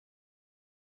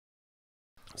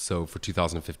So for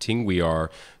 2015, we are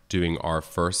doing our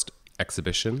first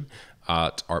exhibition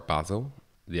at Art Basel.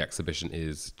 The exhibition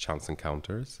is Chance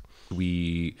Encounters.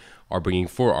 We are bringing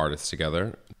 4 artists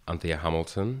together: Anthea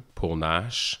Hamilton, Paul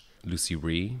Nash, Lucy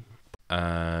Ree,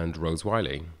 and Rose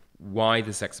Wiley. Why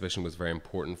this exhibition was very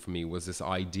important for me was this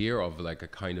idea of like a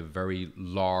kind of very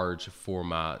large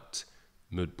format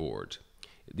mood board.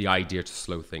 The idea to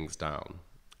slow things down,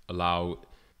 allow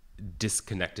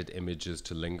disconnected images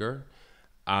to linger,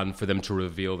 and for them to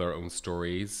reveal their own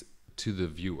stories to the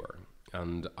viewer.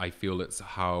 And I feel it's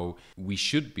how we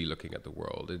should be looking at the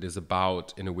world. It is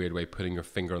about, in a weird way, putting your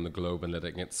finger on the globe and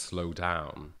letting it slow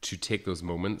down, to take those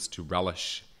moments to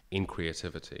relish in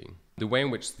creativity. The way in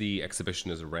which the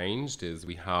exhibition is arranged is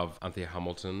we have Anthea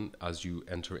Hamilton as you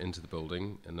enter into the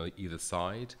building on either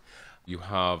side. You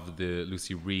have the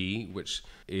Lucy Ree, which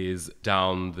is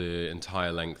down the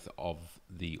entire length of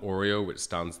the Oreo, which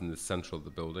stands in the center of the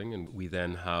building. And we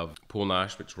then have Paul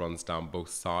Nash, which runs down both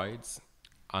sides.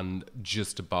 And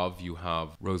just above, you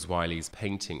have Rose Wiley's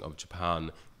painting of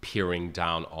Japan peering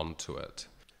down onto it.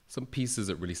 Some pieces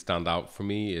that really stand out for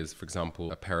me is, for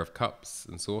example, A Pair of Cups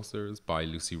and Saucers by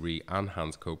Lucy Ree and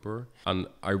Hans Koper. And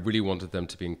I really wanted them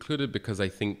to be included because I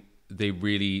think they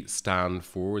really stand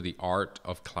for the art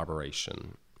of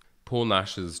collaboration. Paul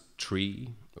Nash's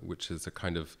tree, which is a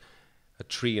kind of a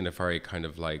tree in a very kind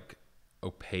of like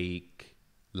opaque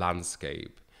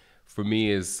landscape, for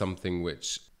me is something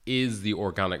which is the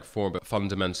organic form, but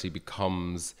fundamentally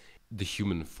becomes the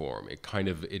human form.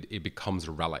 It becomes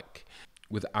a relic.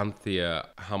 With Anthea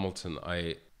Hamilton,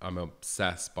 I'm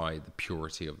obsessed by the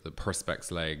purity of the perspex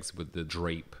legs with the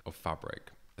drape of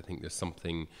fabric. I think there's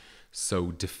something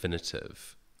so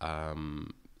definitive,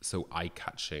 so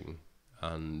eye-catching,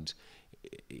 and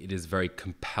it is very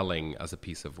compelling as a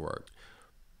piece of work.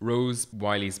 Rose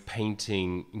Wiley's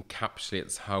painting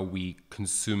encapsulates how we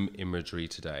consume imagery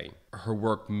today. Her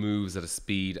work moves at a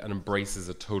speed and embraces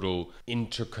a total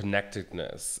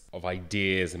interconnectedness of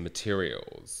ideas and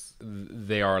materials.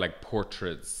 They are like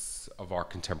portraits of our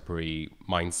contemporary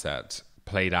mindset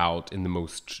played out in the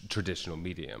most traditional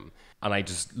medium. And I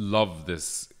just love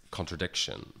this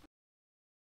contradiction.